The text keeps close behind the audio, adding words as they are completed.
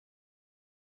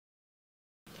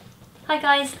Hi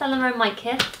guys, Thelma and Mike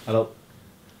here. Hello.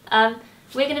 We're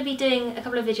going to be doing a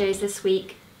couple of videos this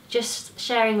week, just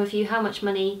sharing with you how much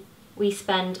money we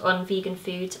spend on vegan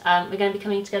food. We're going to be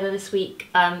coming together this week,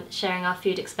 sharing our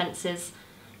food expenses,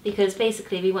 because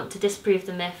basically we want to disprove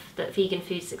the myth that vegan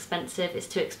food is expensive. It's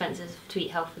too expensive to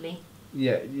eat healthily.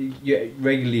 Yeah, you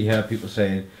regularly hear people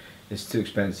saying it's too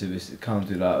expensive, it can't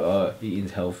do that,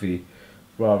 eating's healthy,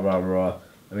 rah rah rah.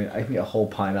 I mean, I can get a whole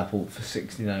pineapple for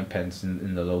 69 pence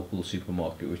in the local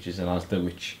supermarket, which is an Asda,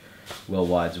 which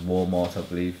worldwide is Walmart, I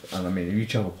believe. And I mean, if you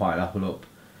chop a pineapple up,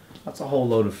 that's a whole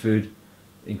load of food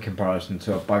in comparison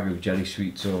to a bag of jelly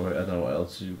sweets or I don't know what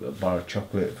else, a bar of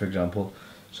chocolate, for example.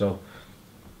 So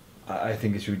I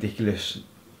think it's ridiculous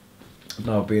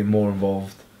now being more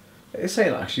involved. It's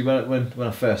saying actually, when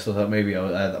I first thought that maybe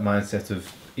I had a mindset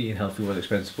of eating healthy was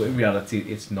expensive, but in reality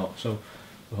it's not. So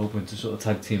we're hoping to sort of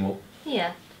tag team up.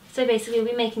 Yeah, so basically we'll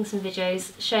be making some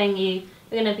videos showing you,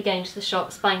 we're going to be going to the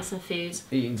shops, buying some food.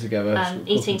 Eating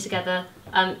together.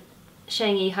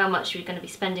 Showing you how much we're going to be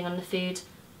spending on the food.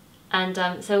 And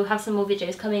so we'll have some more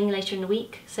videos coming later in the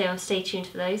week, so stay tuned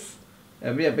for those.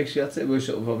 Yeah, basically that's it. We're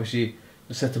sort of obviously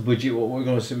set a budget, what we're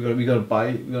going to buy,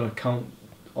 we're going to count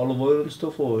olive oil and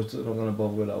stuff, or is it not going to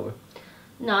bother with that way?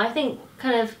 No, I think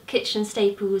kind of kitchen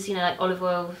staples, you know, like olive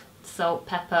oil, salt,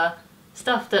 pepper,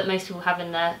 stuff that most people have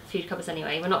in their food cupboards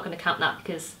anyway. We're not going to count that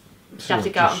because you have to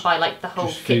go out and buy like the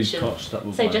whole kitchen. Cost that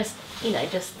we'll so buy. just, you know,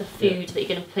 just the food that you're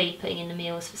going to be putting in the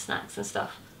meals for snacks and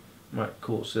stuff. Right,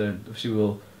 cool. So obviously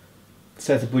we'll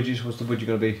set a budget. What's the budget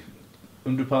going to be?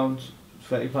 £100?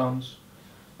 £30?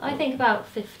 I think about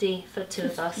 50 for two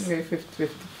of us. Okay,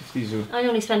 50. I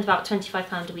normally spend about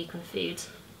 £25 a week on food,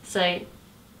 so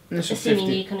assuming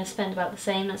you kind of spend about the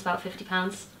same, that's about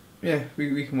 £50. Yeah,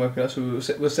 we can work it out. So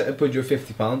we'll set a budget of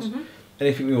 £50. Mm-hmm.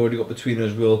 Anything we already got between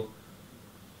us, we'll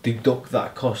deduct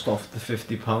that cost off the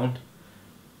 £50,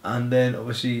 and then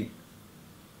obviously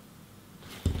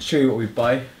show you what we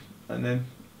buy, and then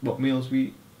what meals we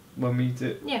eat when we eat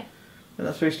it. Yeah. And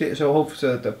that's basically it. So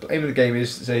hopefully the aim of the game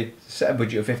is to say set a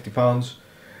budget of £50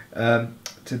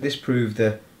 to disprove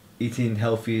that eating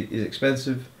healthy is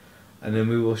expensive, and then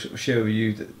we will share with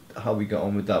you how we got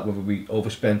on with that, whether we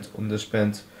overspent,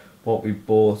 underspent, what we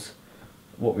bought,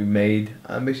 what we made,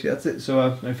 and basically that's it. So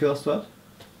anything else to add?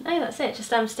 No, that's it.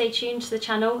 Just stay tuned to the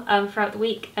channel throughout the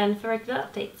week and for regular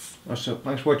updates. So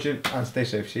thanks for watching and stay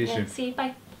safe. See you soon. See you.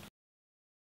 Bye.